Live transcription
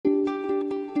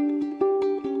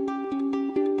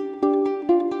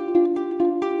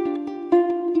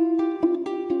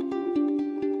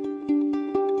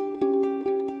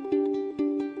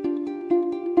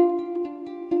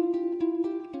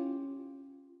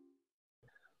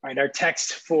All right, our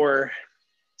text for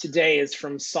today is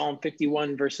from Psalm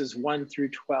 51, verses 1 through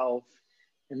 12.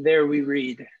 And there we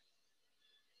read,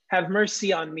 "Have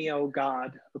mercy on me, O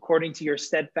God, according to your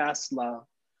steadfast love.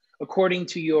 According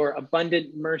to your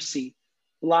abundant mercy,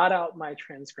 blot out my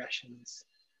transgressions.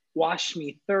 Wash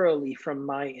me thoroughly from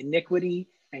my iniquity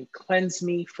and cleanse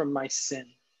me from my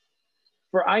sin.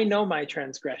 For I know my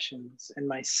transgressions, and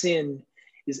my sin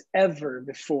is ever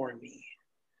before me.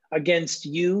 Against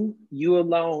you, you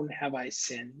alone have I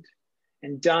sinned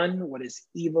and done what is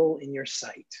evil in your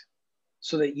sight,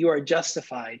 so that you are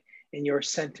justified in your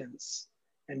sentence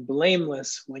and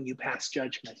blameless when you pass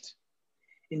judgment.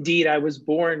 Indeed, I was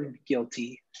born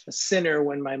guilty, a sinner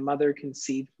when my mother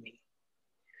conceived me.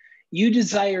 You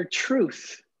desire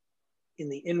truth in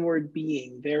the inward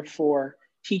being. Therefore,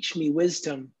 teach me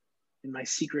wisdom in my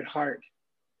secret heart.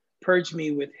 Purge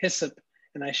me with hyssop,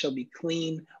 and I shall be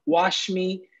clean. Wash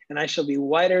me, and I shall be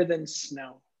whiter than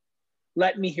snow.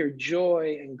 Let me hear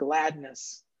joy and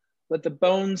gladness. Let the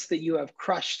bones that you have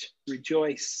crushed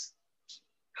rejoice.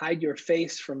 Hide your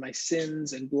face from my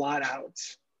sins and blot out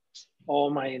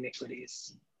all my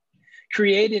iniquities.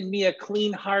 Create in me a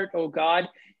clean heart, O God,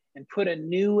 and put a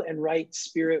new and right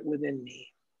spirit within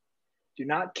me. Do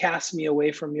not cast me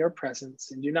away from your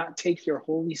presence, and do not take your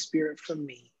Holy Spirit from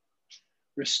me.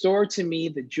 Restore to me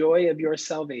the joy of your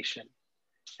salvation,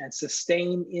 and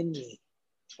sustain in me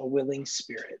a willing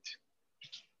spirit."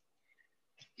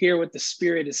 Hear what the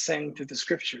Spirit is saying through the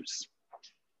scriptures.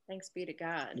 Thanks be to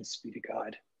God. Thanks be to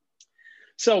God.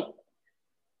 So,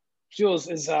 Jules,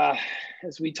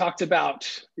 as we talked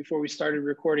about before we started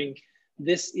recording,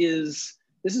 this is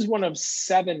one of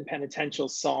 7 penitential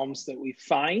psalms that we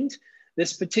find.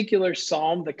 This particular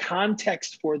psalm, the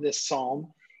context for this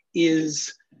psalm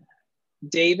is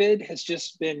David has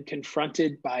just been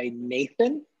confronted by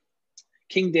Nathan.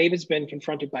 King David's been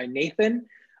confronted by Nathan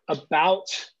about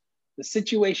the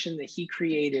situation that he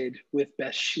created with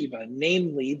Bathsheba,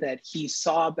 namely that he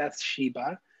saw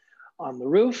Bathsheba on the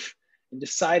roof and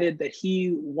decided that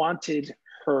he wanted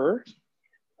her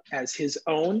as his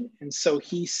own. And so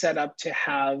he set up to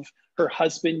have her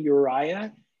husband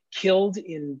Uriah killed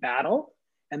in battle,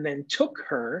 and then took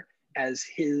her as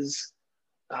his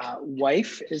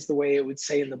wife, is the way it would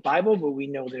say in the Bible, but we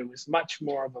know there was much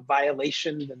more of a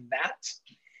violation than that,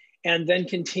 and then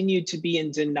continued to be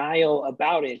in denial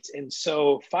about it. And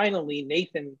so finally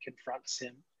Nathan confronts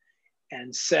him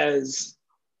and says,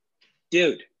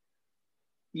 "Dude,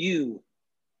 you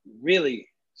really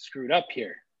screwed up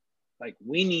here. Like,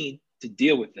 we need to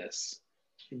deal with this."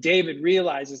 And David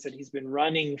realizes that he's been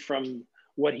running from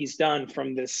what he's done,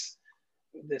 from this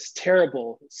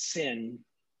terrible sin,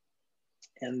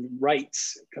 and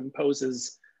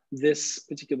composes this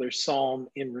particular psalm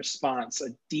in response, a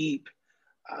deep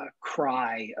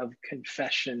cry of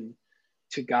confession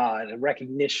to God, a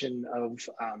recognition of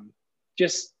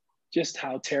just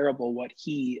how terrible what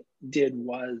he did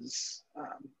was.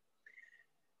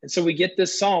 And so we get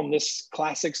this psalm, this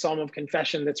classic psalm of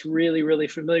confession that's really, really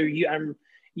familiar.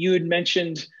 You had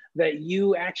mentioned that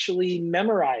you actually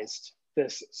memorized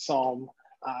this psalm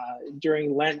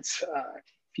during Lent a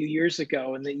few years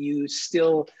ago, and that you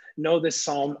still know this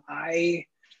psalm. I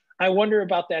wonder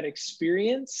about that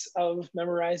experience of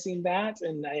memorizing that,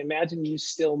 and I imagine you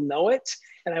still know it.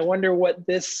 And I wonder what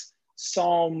this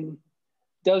psalm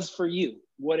does for you,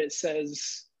 what it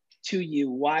says to you,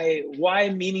 why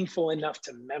meaningful enough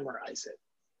to memorize it.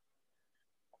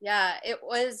 Yeah, it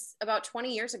was about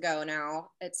 20 years ago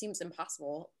now. It seems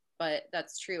impossible, but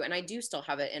that's true. And I do still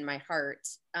have it in my heart.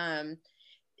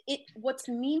 What's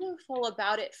meaningful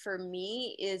about it for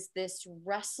me is this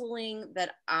wrestling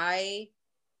that I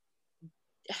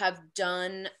have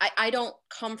done. I don't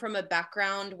come from a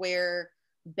background where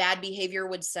bad behavior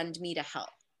would send me to hell,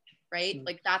 right? Mm-hmm.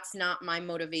 Like, that's not my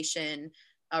motivation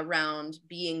around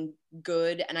being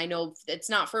good. And I know it's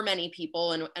not for many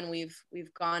people, and we've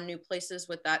gone new places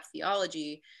with that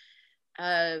theology.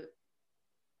 But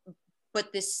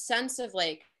this sense of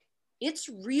like, it's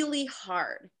really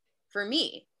hard for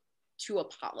me to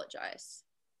apologize.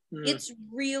 It's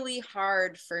really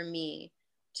hard for me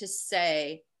to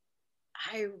say,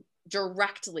 I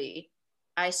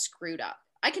screwed up.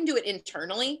 I can do it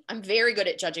internally. I'm very good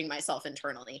at judging myself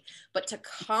internally, but to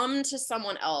come to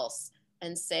someone else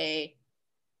and say,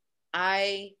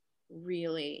 I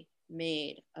really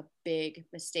made a big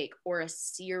mistake, or a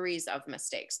series of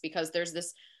mistakes, because there's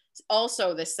this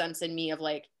sense in me of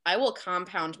like, I will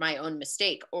compound my own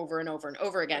mistake over and over and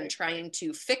over again, right, trying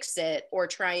to fix it or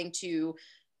trying to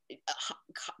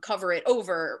cover it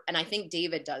over. And I think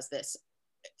David does this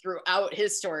throughout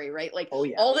his story, right? Like,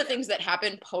 all the things that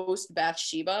happen post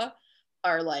Bathsheba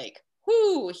are like,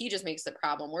 whoo, he just makes the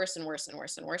problem worse and worse and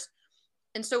worse and worse.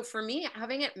 And so for me,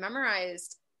 having it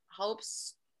memorized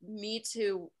helps me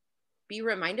to be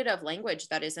reminded of language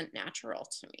that isn't natural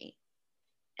to me,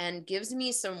 and gives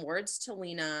me some words to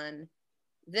lean on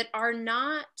that are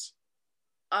not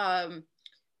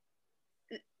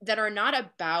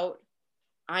about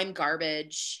I'm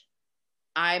garbage,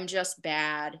 I'm just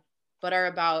bad, but are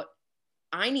about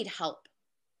I need help.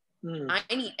 I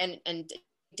need, and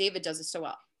David does this so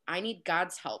well. I need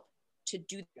God's help to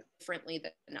do differently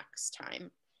the next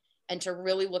time, and to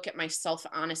really look at myself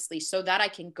honestly, so that I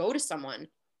can go to someone,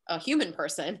 a human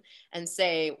person, and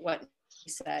say what he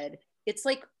said.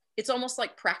 It's almost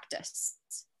like practice.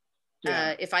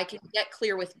 If I can get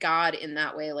clear with God in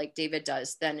that way, like David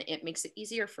does, then it makes it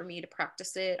easier for me to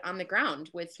practice it on the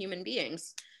ground with human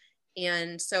beings.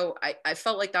 And so I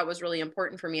felt like that was really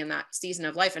important for me in that season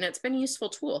of life. And it's been a useful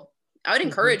tool. I would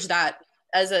encourage that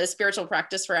as a spiritual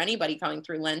practice for anybody coming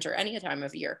through Lent or any time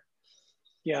of year.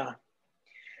 Yeah.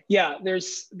 Yeah.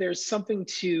 There's something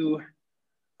to,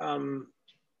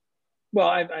 well,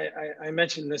 I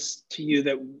mentioned this to you,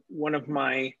 that one of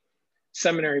my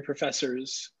seminary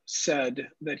professors said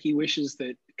that he wishes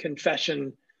that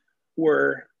confession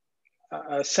were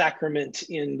a sacrament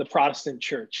in the Protestant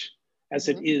church as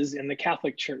it is in the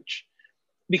Catholic Church,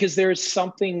 because there is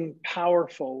something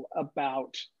powerful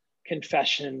about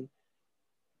confession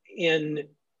in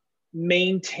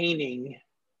maintaining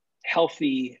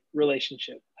healthy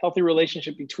relationship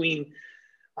between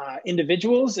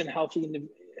individuals, and healthy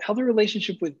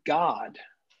relationship with God,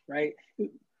 right?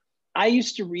 I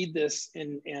used to read this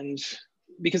and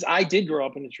because I did grow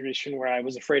up in a tradition where I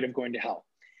was afraid of going to hell.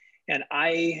 And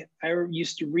I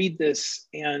used to read this,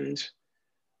 and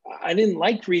I didn't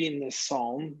like reading this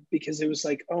psalm, because it was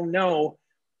like, oh no,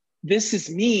 this is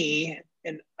me.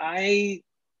 And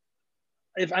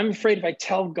if I'm afraid, if I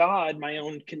tell God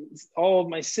all of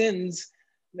my sins,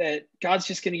 that God's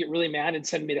just going to get really mad and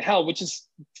send me to hell, which is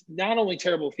not only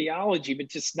terrible theology, but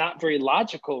just not very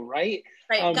logical, right?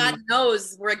 Right. God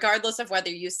knows, regardless of whether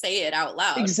you say it out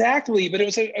loud. Exactly. But it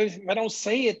was like, if I don't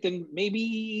say it, then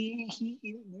maybe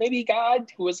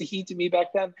God, who was a he to me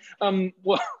back then, won't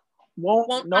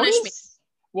notice, punish me.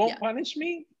 Won't punish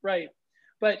me. Right.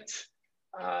 But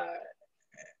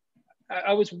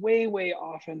I was way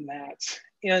off in that.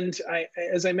 And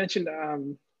as I mentioned,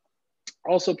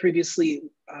 also previously,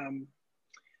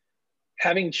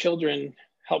 having children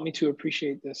helped me to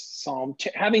appreciate this psalm.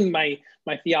 Having my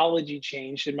theology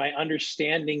changed, and my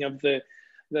understanding of the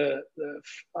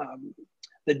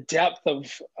depth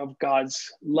of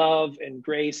God's love and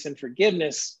grace and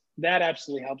forgiveness, that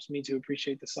absolutely helps me to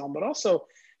appreciate the psalm. But also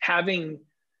having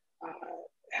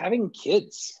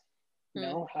kids, you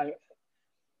know,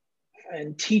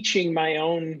 and teaching my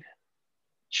own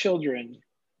children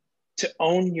to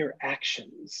own your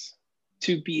actions,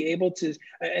 to be able to,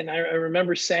 and I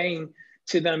remember saying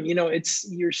to them, you know,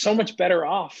 you're so much better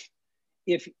off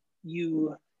if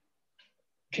you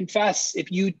confess,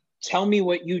 if you tell me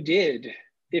what you did,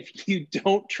 if you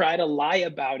don't try to lie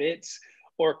about it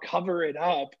or cover it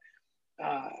up.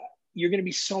 You're going to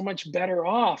be so much better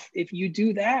off if you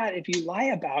do that, if you lie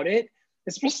about it,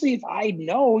 especially if I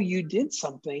know you did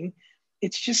something.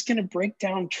 It's just going to break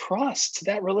down trust.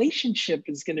 That relationship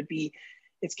is going to be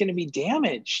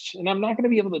damaged, and I'm not going to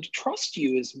be able to trust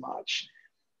you as much.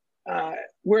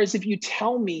 Whereas if you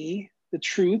tell me the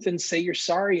truth and say you're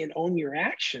sorry and own your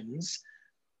actions,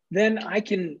 then I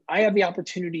have the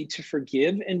opportunity to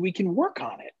forgive, and we can work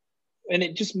on it. And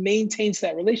it just maintains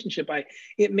that relationship.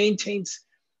 It maintains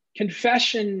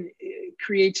confession,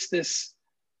 creates this,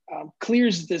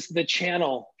 clears the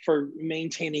channel for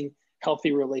maintaining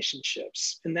healthy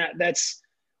relationships. And that's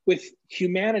with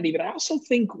humanity, but I also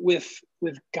think with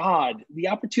God, the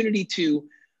opportunity to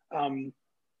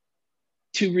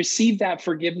receive that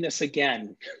forgiveness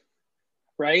again,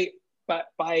 right? But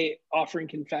by offering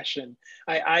confession,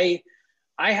 I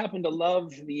happen to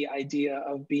love the idea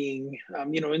of being,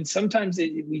 and sometimes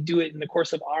we do it in the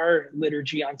course of our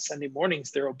liturgy on Sunday mornings.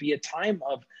 There will be a time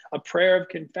of a prayer of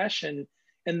confession,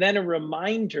 and then a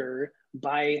reminder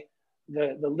by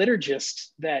the liturgist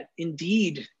that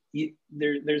indeed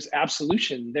there's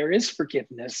absolution, there is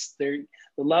forgiveness, the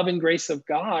love and grace of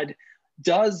God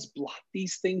does blot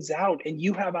these things out, and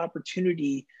you have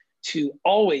opportunity to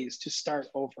always to start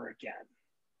over again.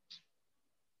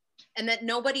 And that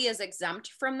nobody is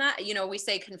exempt from that. You know, we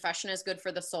say confession is good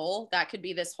for the soul. That could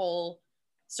be this whole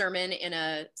sermon in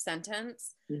a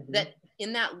sentence. That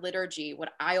in that liturgy,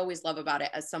 what I always love about it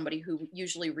as somebody who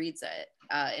usually reads it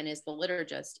and is the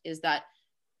liturgist, is that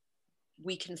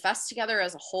we confess together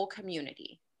as a whole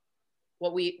community.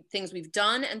 things we've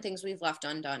done and things we've left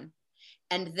undone.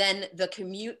 And then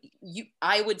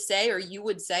I would say, or you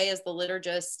would say as the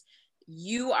liturgist,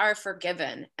 you are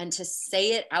forgiven. And to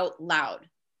say it out loud,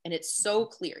 and it's so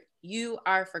clear, you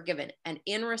are forgiven. And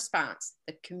in response,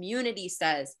 the community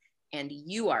says, and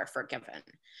you are forgiven.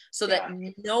 So that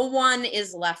no one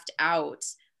is left out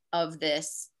of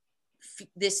this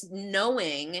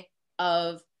knowing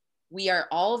of, we are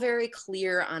all very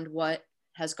clear on what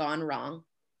has gone wrong.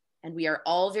 And we are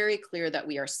all very clear that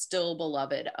we are still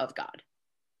beloved of God.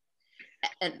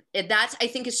 And that, I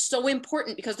think, is so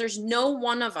important, because there's no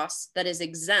one of us that is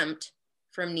exempt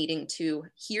from needing to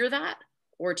hear that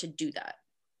or to do that.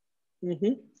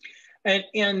 Mm-hmm.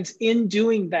 And in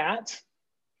doing that,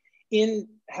 in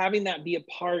having that be a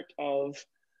part of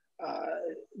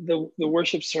the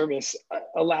worship service,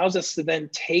 allows us to then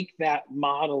take that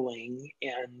modeling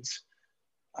and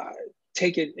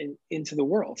take it into the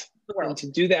world, and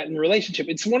to do that in relationship.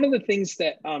 It's one of the things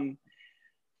that,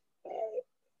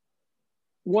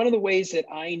 one of the ways that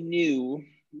I knew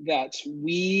that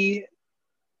we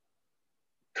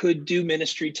could do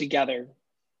ministry together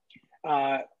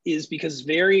is because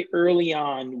very early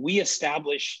on, we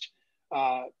established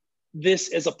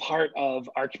this as a part of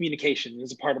our communication,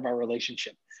 as a part of our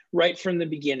relationship, right from the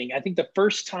beginning. I think the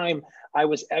first time I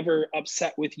was ever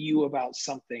upset with you about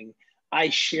something, I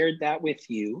shared that with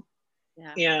you,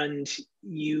 and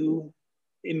you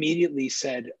immediately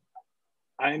said,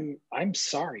 I'm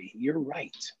sorry, you're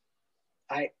right.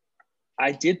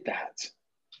 I did that,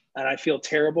 and I feel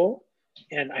terrible,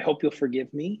 and I hope you'll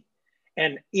forgive me.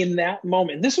 And in that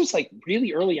moment, this was like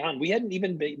really early on, we hadn't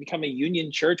even become a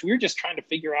union church. We were just trying to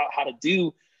figure out how to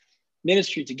do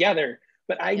ministry together.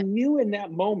 But I knew in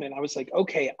that moment, I was like,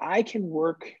 okay, I can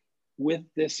work with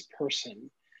this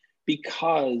person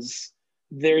because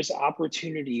there's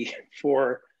opportunity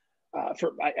for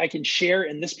I can share,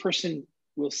 and this person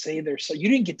will say so you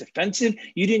didn't get defensive.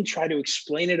 You didn't try to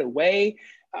explain it away,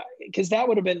 because that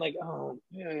would have been like, oh,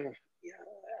 yeah,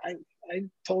 I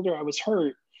told her I was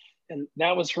hurt, and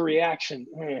that was her reaction,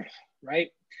 right?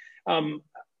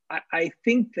 I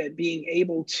think that being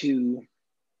able to,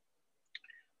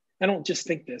 I don't just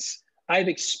think this, I've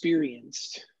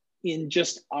experienced in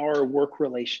just our work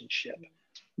relationship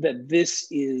that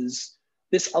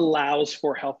this allows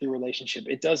for healthy relationship.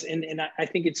 It does, and I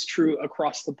think it's true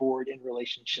across the board in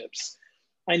relationships.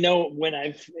 I know when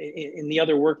in the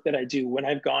other work that I do, when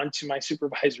I've gone to my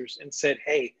supervisors and said,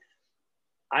 hey,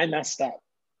 I messed up.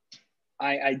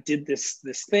 I did this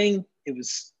thing. It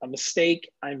was a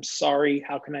mistake. I'm sorry.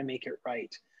 How can I make it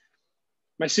right?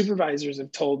 My supervisors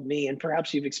have told me, and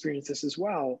perhaps you've experienced this as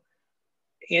well,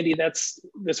 Andy, that's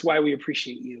why we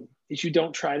appreciate you, is you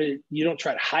don't try to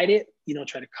hide it. You don't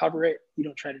try to cover it. You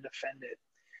don't try to defend it.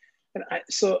 And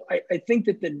I think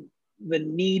that the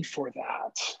need for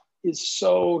that is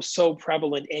so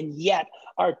prevalent. And yet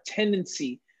our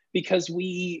tendency, because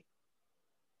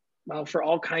for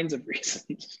all kinds of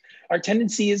reasons, our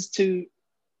tendency is to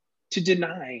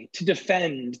deny, to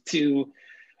defend, to,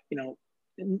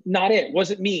 not it,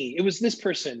 wasn't me, it was this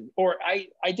person, or I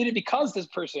did it because this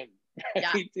person,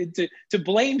 right? To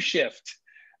blame shift.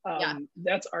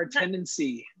 That's our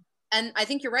tendency. And I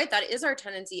think you're right, that is our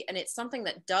tendency, and it's something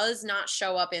that does not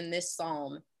show up in this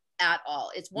psalm at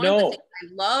all. It's one of the things I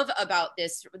love about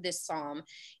this psalm,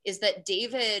 is that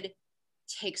David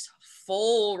takes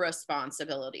full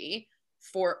responsibility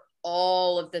for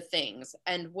all of the things.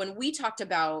 And when we talked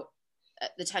about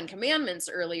the 10 Commandments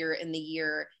earlier in the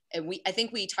year, and I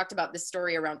think we talked about this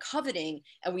story around coveting,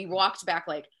 and we walked back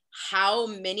like how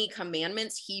many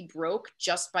commandments he broke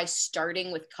just by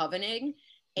starting with coveting.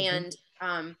 Mm-hmm.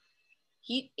 And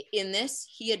he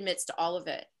admits to all of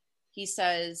it. He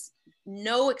says,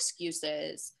 no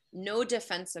excuses, no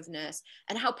defensiveness,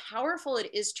 and how powerful it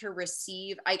is to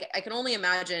receive. I can only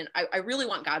imagine, I really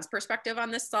want God's perspective on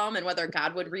this psalm, and whether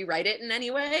God would rewrite it in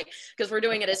any way, because we're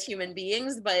doing it as human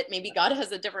beings, but maybe God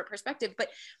has a different perspective. But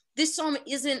this psalm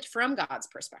isn't from God's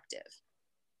perspective.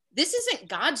 This isn't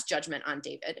God's judgment on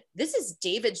David. This is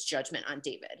David's judgment on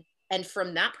David. And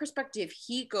from that perspective,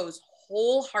 he goes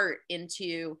whole heart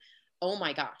into, oh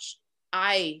my gosh,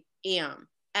 I am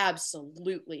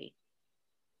absolutely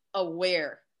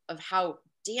aware of how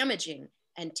damaging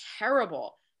and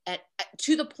terrible,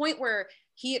 to the point where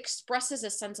he expresses a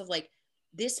sense of like,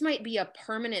 this might be a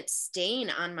permanent stain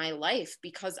on my life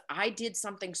because I did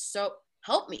something. So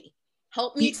help me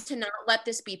to not let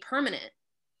this be permanent.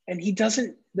 And he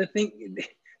doesn't, the thing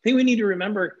we need to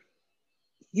remember,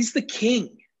 he's the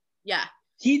king. Yeah.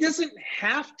 He doesn't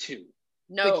have to.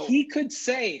 No. Like, he could,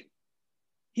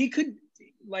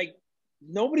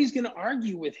 nobody's going to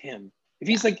argue with him. If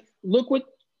he's like, look what,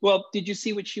 well, did you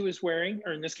see what she was wearing?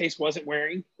 Or in this case, wasn't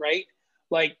wearing, right?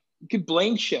 Like, you could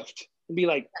blame shift and be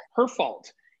like, her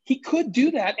fault. He could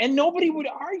do that and nobody would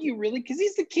argue really because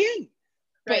he's the king.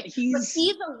 Right. But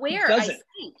he's aware, I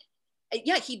think.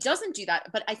 Yeah, he doesn't do that.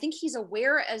 But I think he's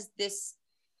aware as this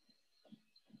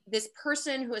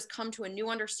person who has come to a new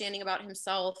understanding about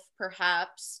himself,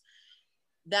 perhaps,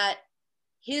 that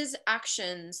his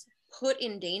actions put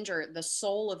in danger the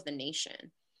soul of the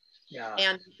nation. Yeah.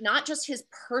 And not just his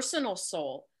personal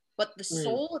soul, but the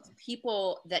soul of the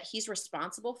people that he's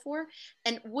responsible for.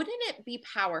 And wouldn't it be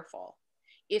powerful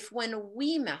if when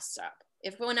we messed up,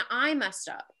 when I messed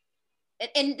up,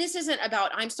 and this isn't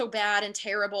about I'm so bad and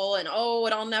terrible and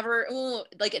and I'll never,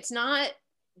 like, it's not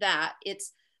that.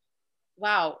 It's,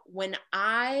 wow, when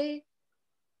I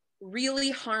really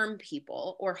harm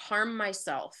people or harm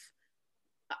myself,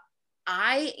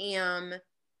 I am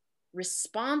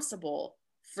responsible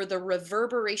for the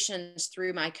reverberations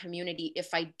through my community if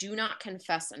I do not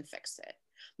confess and fix it.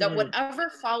 That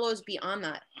whatever follows beyond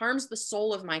that harms the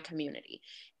soul of my community.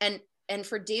 And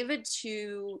for David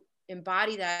to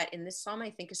embody that in this psalm, I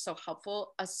think is so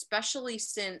helpful, especially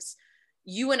since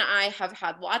you and I have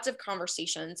had lots of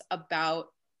conversations about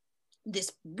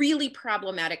this really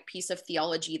problematic piece of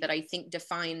theology that I think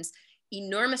defines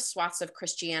enormous swaths of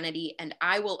Christianity. And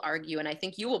I will argue, and I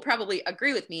think you will probably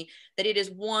agree with me, that it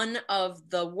is one of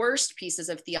the worst pieces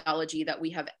of theology that we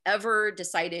have ever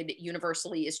decided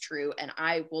universally is true. And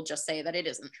I will just say that it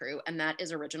isn't true. And that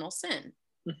is original sin,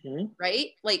 right?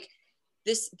 Like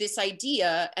this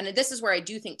idea, and this is where I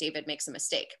do think David makes a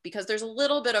mistake, because there's a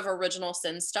little bit of original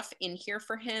sin stuff in here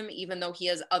for him, even though he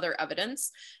has other evidence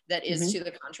that is to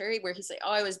the contrary, where he's like,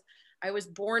 I was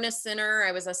born a sinner.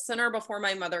 I was a sinner before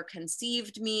my mother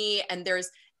conceived me. And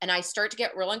I start to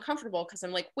get real uncomfortable because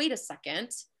I'm like, wait a second.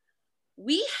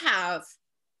 We have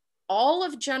all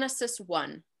of Genesis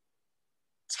 1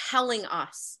 telling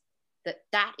us that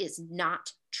that is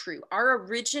not true. Our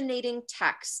originating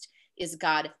text is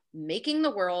God making the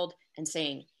world and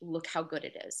saying, look how good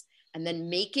it is. And then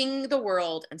making the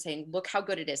world and saying, look how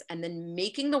good it is. And then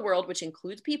making the world, which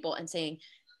includes people, and saying,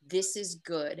 this is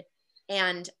good.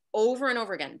 And over and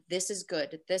over again, this is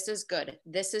good, this is good,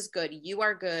 this is good, you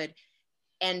are good.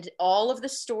 And all of the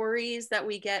stories that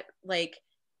we get, like,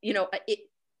 and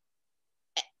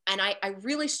I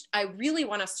really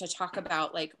want us to talk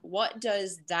about, like, what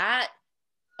does that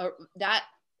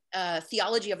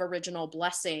theology of original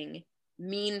blessing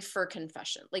mean for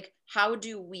confession? Like, how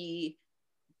do we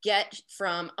get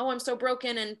from, I'm so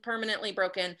broken and permanently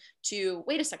broken, to,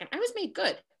 wait a second, I was made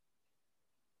good.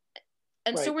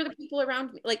 And so were the people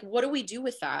around me. Like, what do we do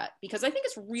with that? Because I think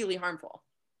it's really harmful.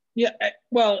 Yeah,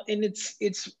 well, and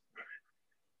it's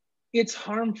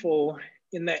harmful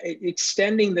in that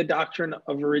extending the doctrine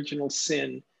of original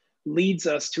sin leads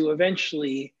us to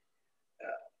eventually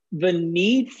the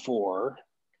need for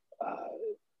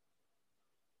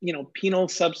penal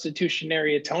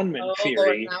substitutionary atonement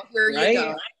theory. Lord, now here you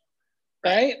go.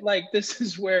 Right? Like, this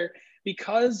is where,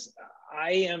 because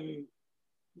I am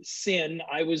sin,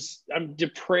 I'm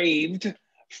depraved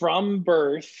from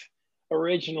birth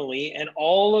originally, and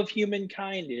all of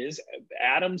humankind is.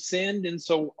 Adam sinned, and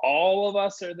so all of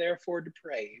us are therefore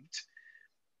depraved.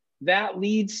 That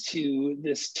leads to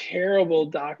this terrible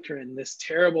doctrine, this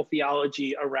terrible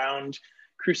theology around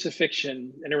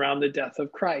crucifixion and around the death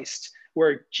of Christ,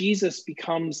 where Jesus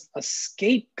becomes a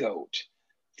scapegoat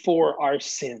for our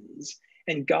sins,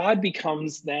 and God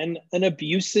becomes then an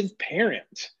abusive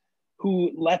parent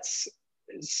who lets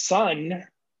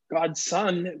God's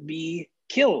son, be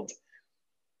killed.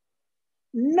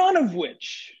 None of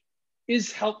which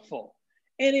is helpful.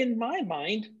 And in my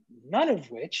mind, none of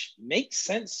which makes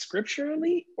sense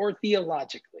scripturally or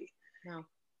theologically. No.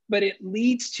 But it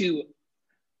leads to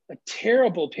a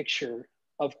terrible picture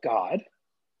of God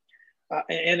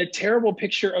and a terrible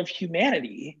picture of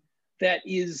humanity that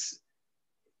is,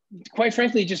 quite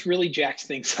frankly, just really jacks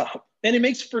things up. And it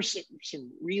makes for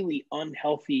some really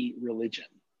unhealthy religion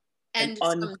and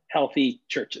unhealthy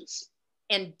churches.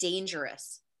 And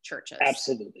dangerous churches.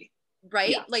 Absolutely. Right?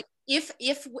 Yeah. Like, if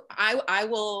I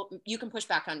will, you can push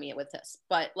back on me with this,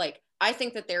 but, like, I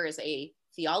think that there is a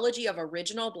theology of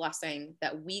original blessing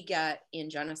that we get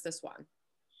in Genesis 1.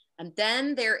 And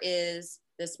then there is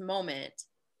this moment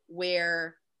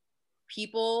where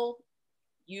people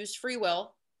use free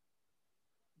will,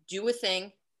 do a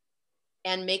thing,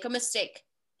 and make a mistake.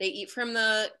 They eat from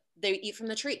the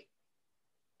tree.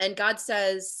 And God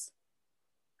says,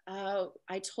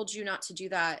 I told you not to do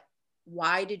that.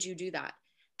 Why did you do that?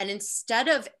 And instead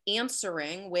of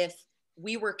answering with,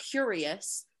 we were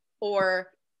curious, or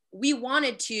we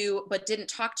wanted to, but didn't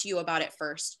talk to you about it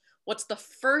first. What's the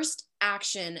first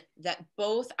action that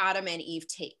both Adam and Eve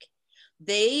take?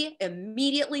 They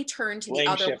immediately turn to the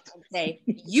other one and say,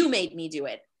 you made me do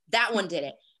it. That one did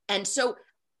it. And so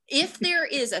if there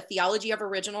is a theology of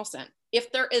original sin,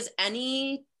 if there is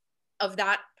any of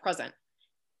that present,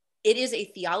 it is a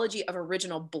theology of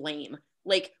original blame.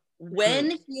 Like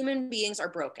when human beings are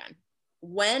broken,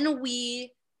 when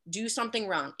we do something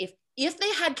wrong, if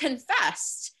they had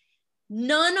confessed,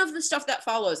 none of the stuff that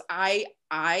follows, I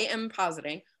am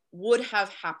positing, would have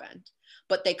happened.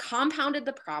 But they compounded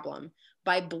the problem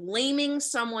by blaming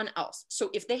someone else. So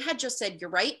if they had just said, you're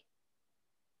right,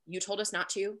 you told us not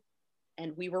to,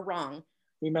 and we were wrong.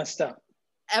 We messed up.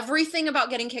 Everything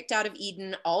about getting kicked out of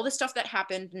Eden, all the stuff that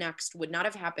happened next would not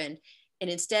have happened. And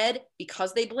instead,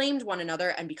 because they blamed one another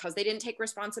and because they didn't take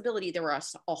responsibility, there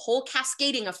was a whole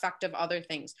cascading effect of other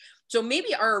things. So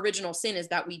maybe our original sin is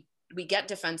that we get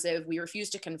defensive, we refuse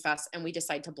to confess, and we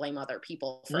decide to blame other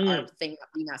people for our thing that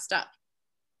we messed up.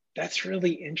 That's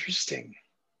really interesting.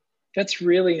 That's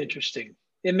really interesting.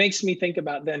 It makes me think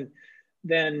about then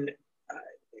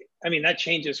I mean, that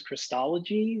changes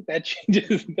Christology. That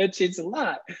changes a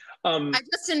lot. I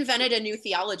just invented a new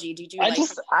theology. Did you? I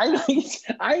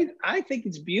think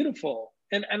it's beautiful,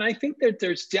 and I think that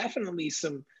there's definitely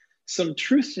some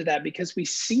truth to that because we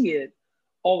see it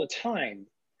all the time.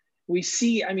 We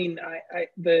see. I mean,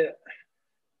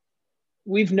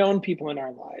 we've known people in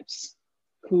our lives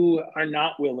who are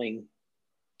not willing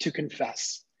to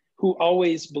confess, who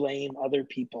always blame other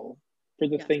people for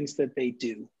the things that they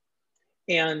do.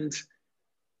 And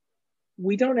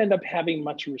we don't end up having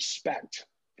much respect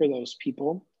for those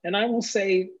people. And I will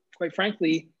say, quite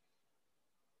frankly,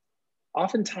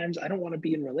 oftentimes I don't want to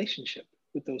be in relationship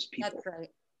with those people. That's right.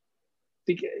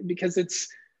 Because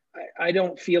I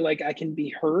don't feel like I can be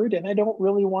heard, and I don't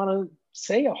really want to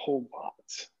say a whole lot.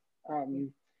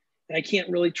 And I can't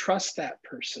really trust that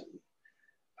person.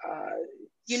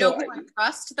 You know who I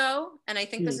trust though, and I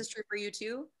think this is true for you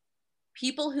too?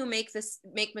 People who make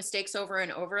mistakes over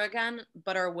and over again,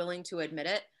 but are willing to admit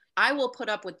it. I will put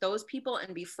up with those people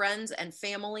and be friends and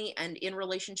family and in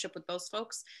relationship with those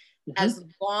folks as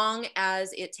long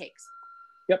as it takes.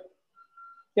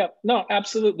 Yep. No,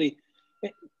 absolutely.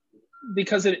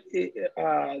 Because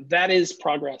that is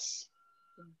progress,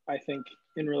 I think,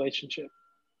 in relationship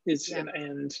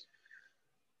and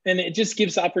it just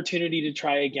gives opportunity to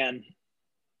try again.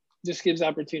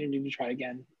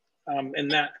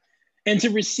 And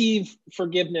to receive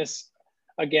forgiveness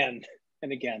again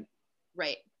and again.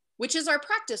 Right. Which is our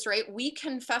practice, right? We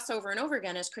confess over and over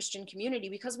again as Christian community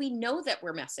because we know that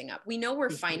we're messing up. We know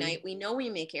we're finite. We know we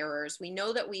make errors. We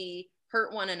know that we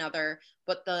hurt one another.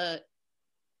 But the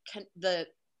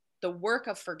work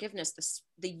of forgiveness,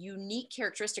 the unique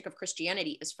characteristic of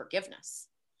Christianity is forgiveness.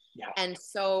 Yeah. And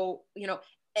so,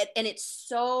 and it's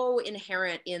so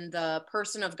inherent in the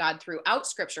person of God throughout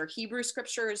scripture, Hebrew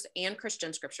scriptures and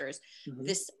Christian scriptures,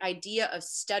 this idea of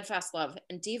steadfast love.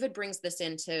 And David brings this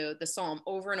into the Psalm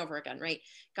over and over again, right?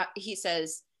 He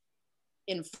says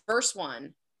in verse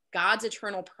 1, God's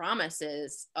eternal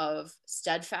promises of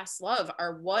steadfast love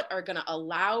are what are going to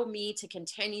allow me to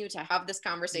continue to have this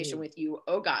conversation with you,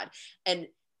 oh God. And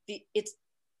it's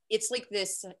like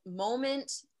this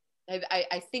moment,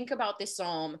 I think about this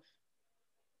Psalm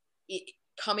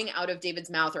coming out of David's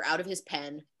mouth or out of his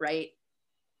pen, right?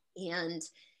 And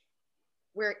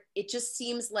where it just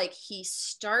seems like he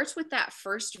starts with that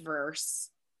first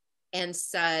verse and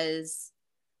says,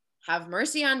 have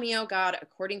mercy on me, O God,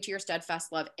 according to your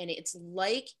steadfast love. And it's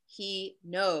like he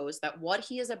knows that what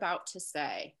he is about to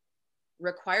say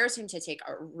requires him to take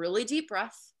a really deep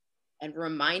breath and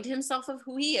remind himself of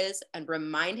who he is and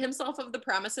remind himself of the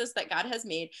promises that God has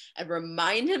made and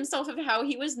remind himself of how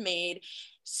he was made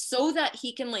so that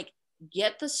he can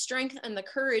get the strength and the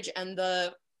courage and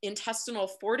the intestinal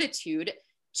fortitude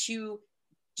to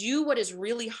do what is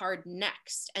really hard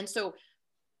next. And so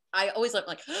I always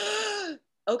like,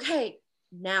 okay,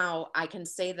 now I can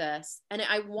say this. And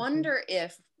I wonder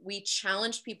if we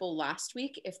challenged people last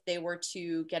week, if they were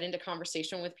to get into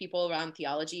conversation with people around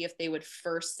theology, if they would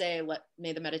first say,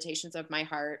 may the meditations of my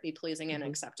heart be pleasing and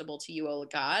acceptable to you, O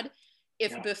God.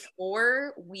 If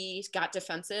before we got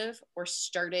defensive or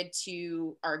started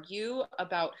to argue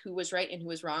about who was right and who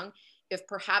was wrong, if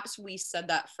perhaps we said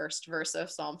that first verse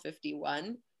of Psalm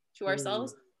 51 to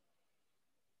ourselves,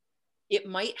 it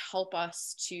might help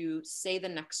us to say the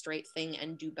next right thing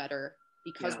and do better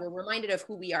because we're reminded of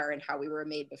who we are and how we were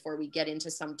made before we get into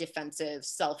some defensive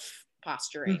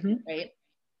self-posturing, right?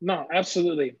 No,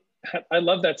 absolutely. I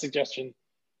love that suggestion.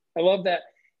 I love that.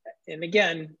 And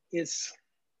again,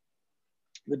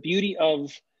 The beauty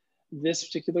of this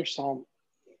particular psalm,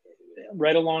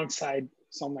 right alongside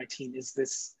Psalm 19, is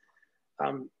this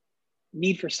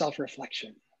need for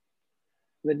self-reflection,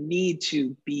 the need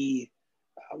to be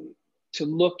to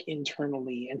look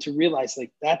internally and to realize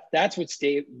like that's what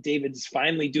David's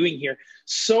finally doing here.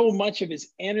 So much of his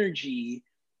energy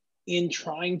in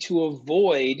trying to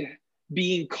avoid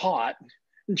being caught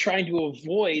and trying to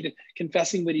avoid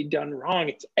confessing what he'd done wrong.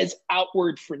 It's as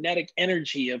outward frenetic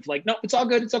energy of like, no, it's all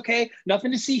good, it's okay,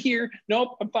 nothing to see here,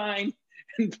 nope, I'm fine.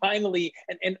 And finally,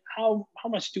 and how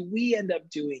much do we end up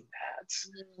doing that?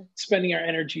 Spending our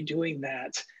energy doing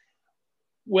that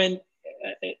when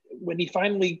he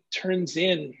finally turns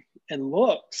in and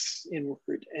looks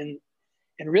inward and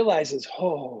realizes,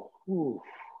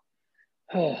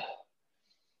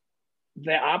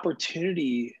 the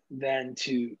opportunity then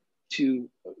to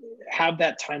have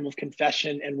that time of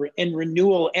confession and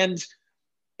renewal and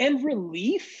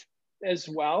relief as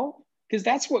well, because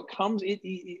that's what comes.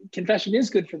 Confession is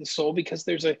good for the soul because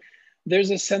there's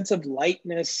a sense of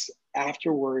lightness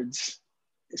afterwards,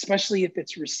 especially if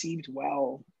it's received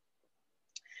well.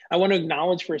 I want to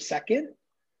acknowledge for a second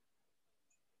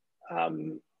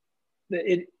that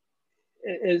it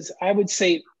is, I would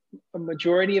say, a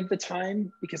majority of the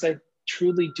time, because I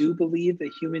truly do believe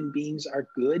that human beings are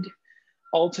good.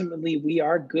 Ultimately, we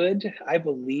are good. I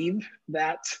believe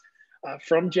that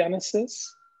from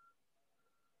Genesis.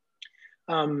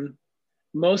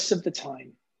 Most of the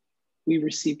time, we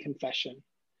receive confession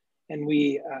and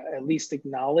we at least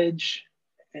acknowledge,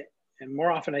 and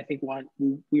more often I think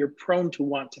we are prone to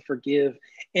want to forgive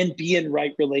and be in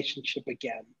right relationship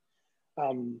again.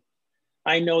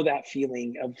 I know that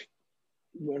feeling of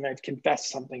when I've confessed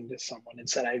something to someone and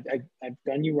said, I've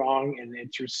done you wrong, and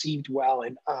it's received well,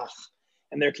 and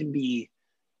there can be,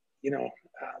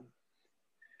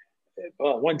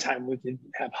 well, one time we could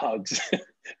have hugs,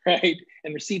 right,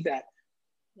 and receive that.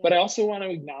 Yeah. But I also want to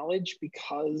acknowledge,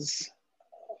 because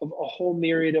of a whole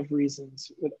myriad of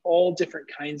reasons, with all different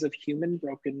kinds of human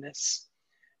brokenness,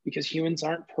 because humans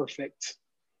aren't perfect,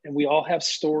 and we all have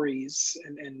stories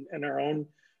and our own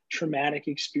traumatic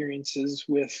experiences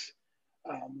with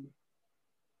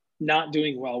not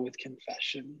doing well with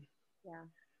confession. Yeah.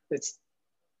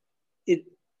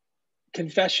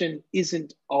 Confession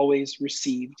isn't always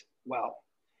received well.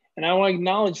 And I want to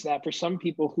acknowledge that for some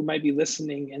people who might be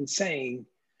listening and saying,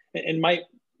 and might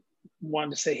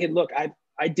want to say, hey, look,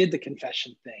 I did the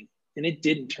confession thing and it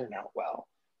didn't turn out well.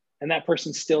 And that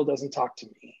person still doesn't talk to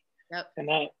me. Yep.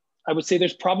 And I would say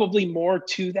there's probably more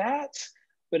to that,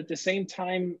 but at the same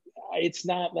time, it's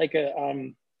not like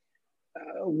a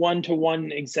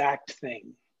one-to-one exact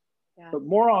thing. Yeah. But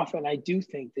more often, I do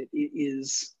think that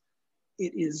it's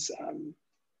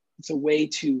a way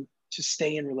to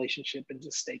stay in relationship and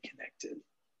to stay connected.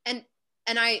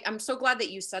 And I'm so glad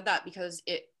that you said that, because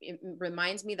it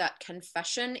reminds me that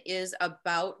confession is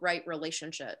about right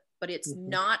relationship, but it's mm-hmm.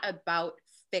 not about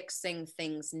fixing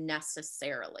things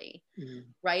necessarily, mm-hmm.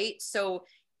 right? So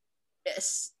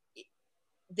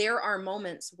there are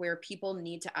moments where people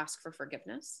need to ask for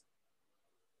forgiveness,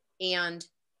 and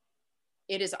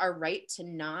it is our right to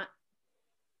not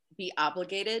be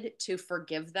obligated to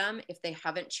forgive them if they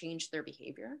haven't changed their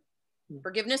behavior. Mm-hmm.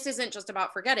 Forgiveness isn't just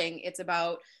about forgetting, it's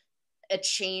about a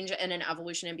change and an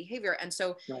evolution in behavior. And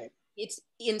so right. It's,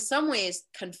 in some ways,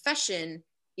 confession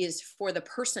is for the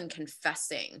person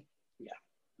confessing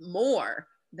more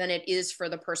than it is for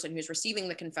the person who's receiving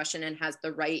the confession and has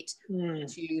the right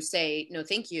to say, no,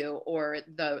 thank you, or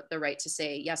the right to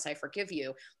say, yes, I forgive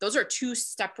you. Those are two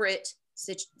separate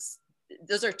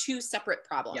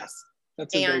problems. Yes,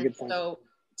 that's a very good point. So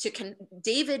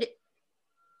David,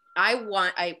 I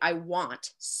want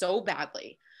so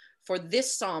badly for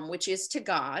this psalm, which is to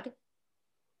God,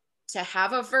 to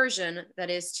have a version that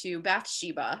is to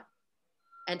Bathsheba,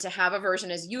 and to have a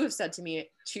version, as you have said to me,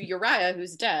 to Uriah,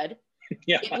 who's dead.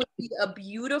 Yeah. It would be a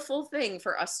beautiful thing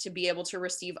for us to be able to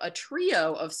receive a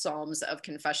trio of psalms of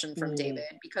confession from David,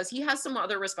 because he has some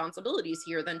other responsibilities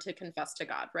here than to confess to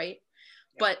God, right?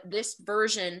 Yeah. But this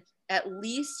version, at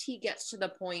least he gets to the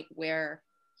point where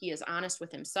he is honest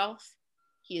with himself.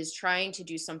 He is trying to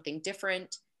do something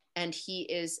different, and he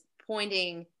is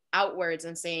pointing outwards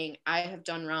and saying, I have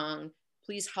done wrong.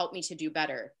 Please help me to do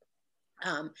better.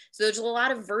 So there's a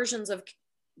lot of versions of,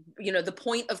 the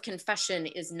point of confession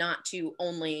is not to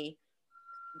only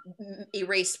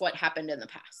erase what happened in the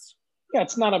past. Yeah,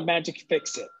 it's not a magic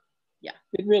fix it. Yeah.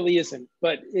 It really isn't,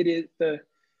 but it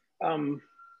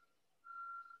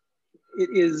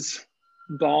is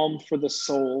balm for the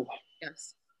soul.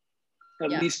 Yes. At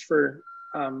least for,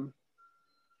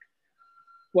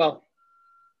 well,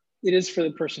 It is for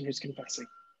the person who's confessing.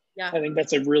 Yeah. I think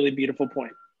that's a really beautiful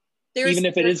point. Even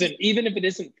if it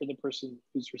isn't for the person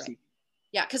who's receiving.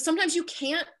 Yeah, because sometimes you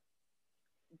can't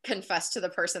confess to the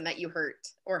person that you hurt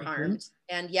or harmed,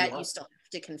 and yet you still have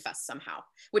to confess somehow,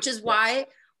 which is why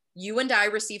you and I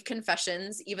receive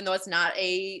confessions, even though it's not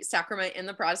a sacrament in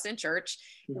the Protestant church.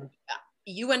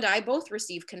 You and I both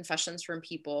receive confessions from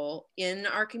people in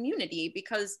our community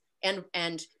because,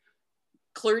 and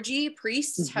clergy,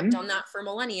 priests have done that for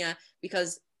millennia,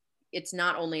 because it's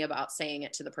not only about saying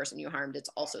it to the person you harmed, it's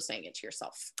also saying it to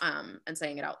yourself, and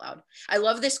saying it out loud. I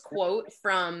love this quote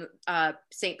from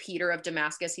St. Peter of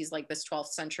Damascus. He's like this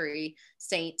 12th century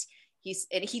saint.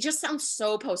 And he just sounds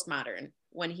so postmodern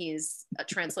when he's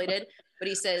translated, but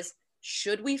he says,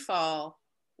 should we fall,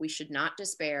 we should not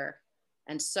despair,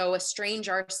 and so estrange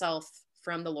ourselves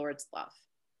from the Lord's love.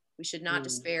 We should not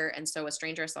despair and so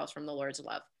estrange ourselves from the Lord's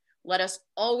love. Let us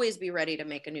always be ready to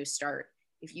make a new start.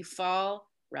 If you fall,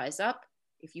 rise up.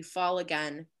 If you fall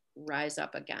again, rise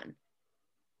up again.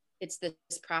 It's this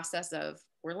process of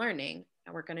we're learning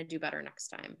and we're going to do better next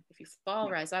time. If you fall,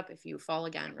 rise up. If you fall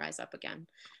again, rise up again.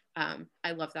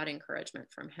 I love that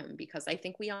encouragement from him, because I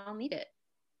think we all need it.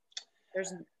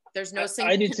 There's no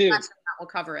single confession that will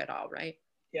cover it all, right?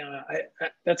 Yeah, I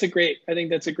think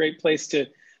that's a great place to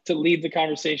lead the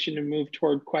conversation and move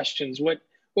toward questions. What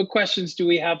questions do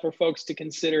we have for folks to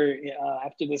consider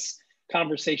after this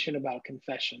conversation about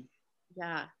confession?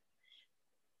 Yeah.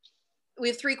 We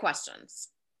have 3 questions.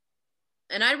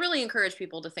 And I really encourage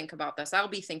people to think about this. I'll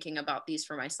be thinking about these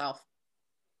for myself.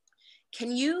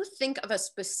 Can you think of a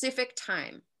specific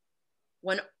time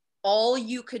when all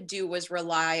you could do was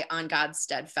rely on God's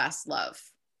steadfast love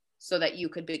so that you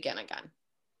could begin again?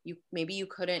 Maybe you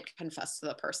couldn't confess to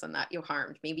the person that you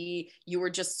harmed. Maybe you were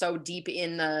just so deep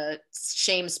in the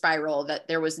shame spiral that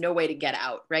there was no way to get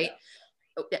out, right?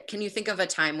 Yeah. Can you think of a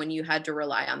time when you had to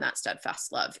rely on that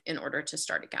steadfast love in order to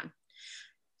start again?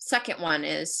 Second one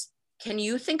is, can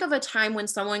you think of a time when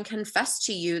someone confessed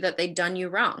to you that they'd done you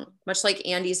wrong? Much like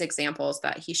Andy's examples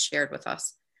that he shared with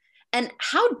us. And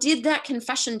how did that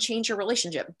confession change your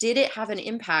relationship? Did it have an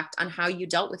impact on how you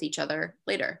dealt with each other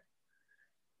later?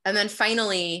 And then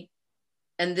finally,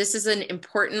 and this is an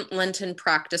important Lenten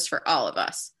practice for all of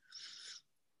us,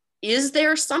 is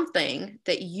there something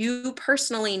that you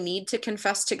personally need to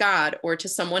confess to God or to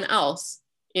someone else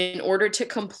in order to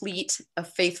complete a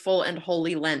faithful and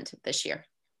holy Lent this year?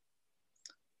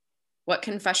 What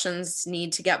confessions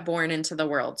need to get born into the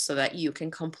world so that you can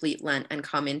complete Lent and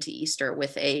come into Easter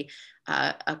with a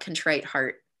contrite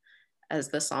heart, as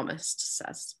the psalmist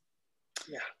says?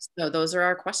 Yeah. So those are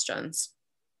our questions.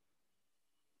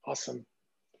 Awesome.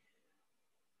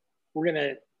 We're going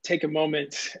to take a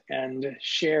moment and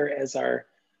share as our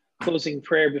closing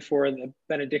prayer before the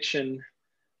benediction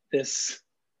this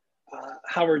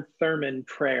Howard Thurman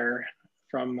prayer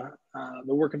from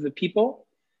the Work of the People.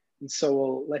 And so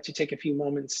we'll let you take a few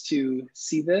moments to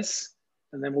see this,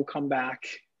 and then we'll come back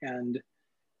and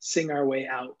sing our way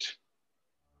out.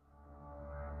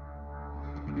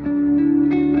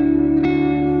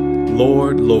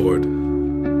 Lord, Lord,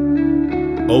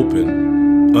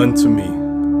 open unto me.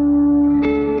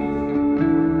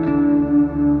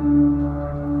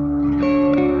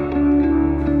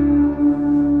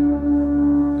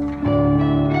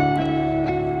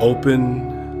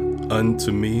 Open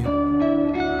unto me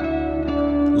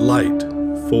light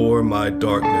for my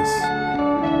darkness.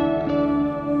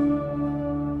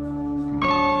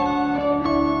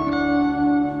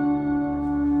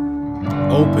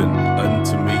 Open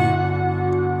unto me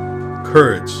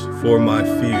courage for my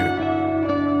fear.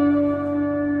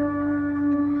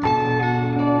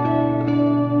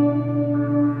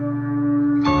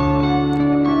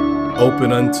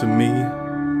 Open unto me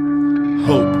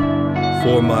hope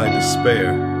for my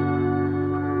despair.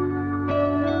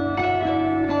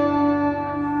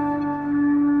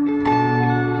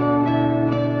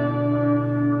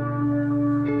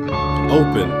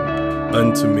 Open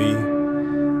unto me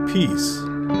peace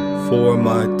for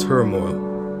my turmoil.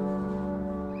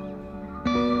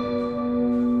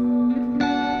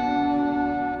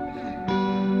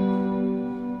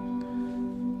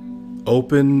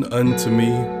 Open unto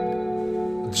me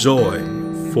joy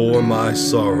for my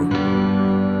sorrow.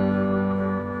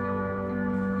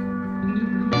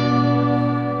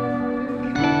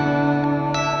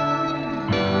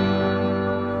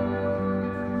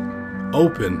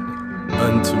 Open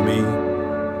unto me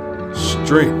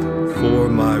strength for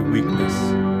my weakness.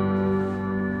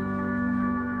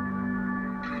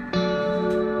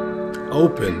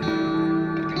 Open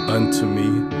unto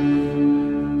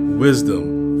me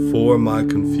wisdom for my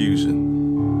confusion.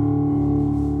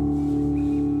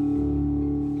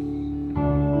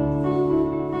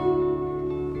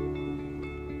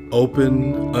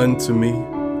 Open unto me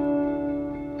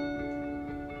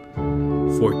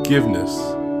forgiveness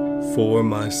for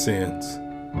my sins.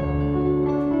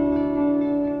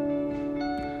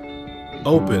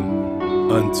 Open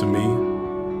unto me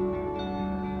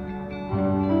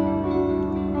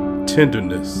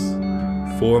tenderness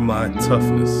for my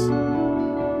toughness.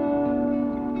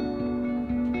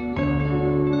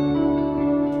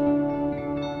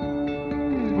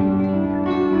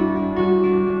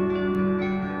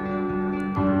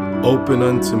 Open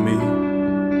unto me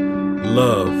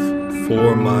love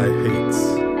for my hates.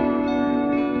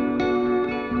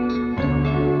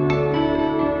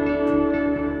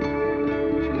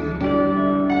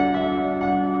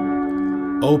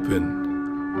 Open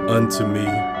unto me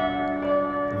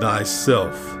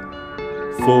thyself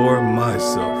for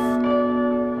myself.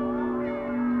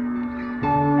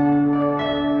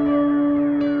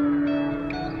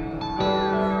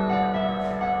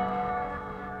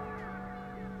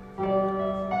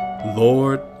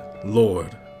 Lord,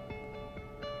 Lord,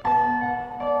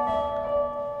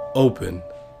 open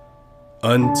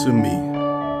unto me.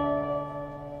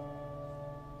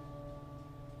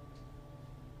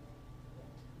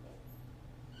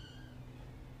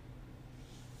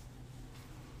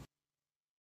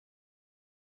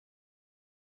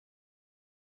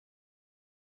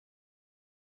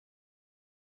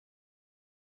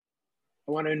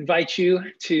 I want to invite you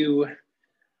to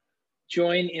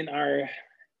join in our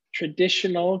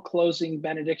traditional closing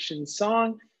benediction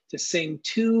song to sing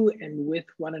to and with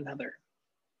one another.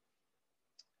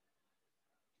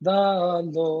 The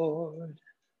Lord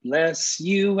bless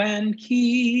you and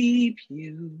keep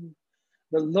you.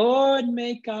 The Lord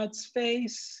make God's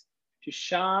face to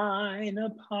shine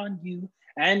upon you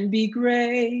and be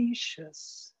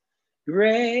gracious,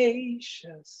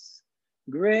 gracious,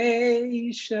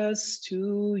 gracious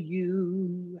to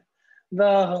you.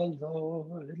 The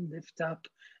Lord lift up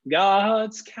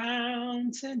God's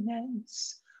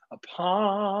countenance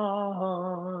upon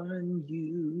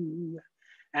you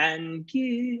and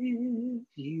give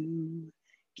you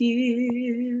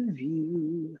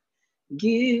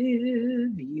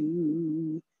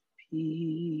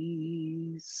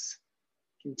peace.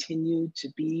 Continue to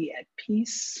be at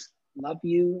peace. Love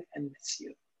you and miss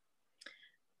you.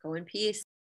 Go in peace.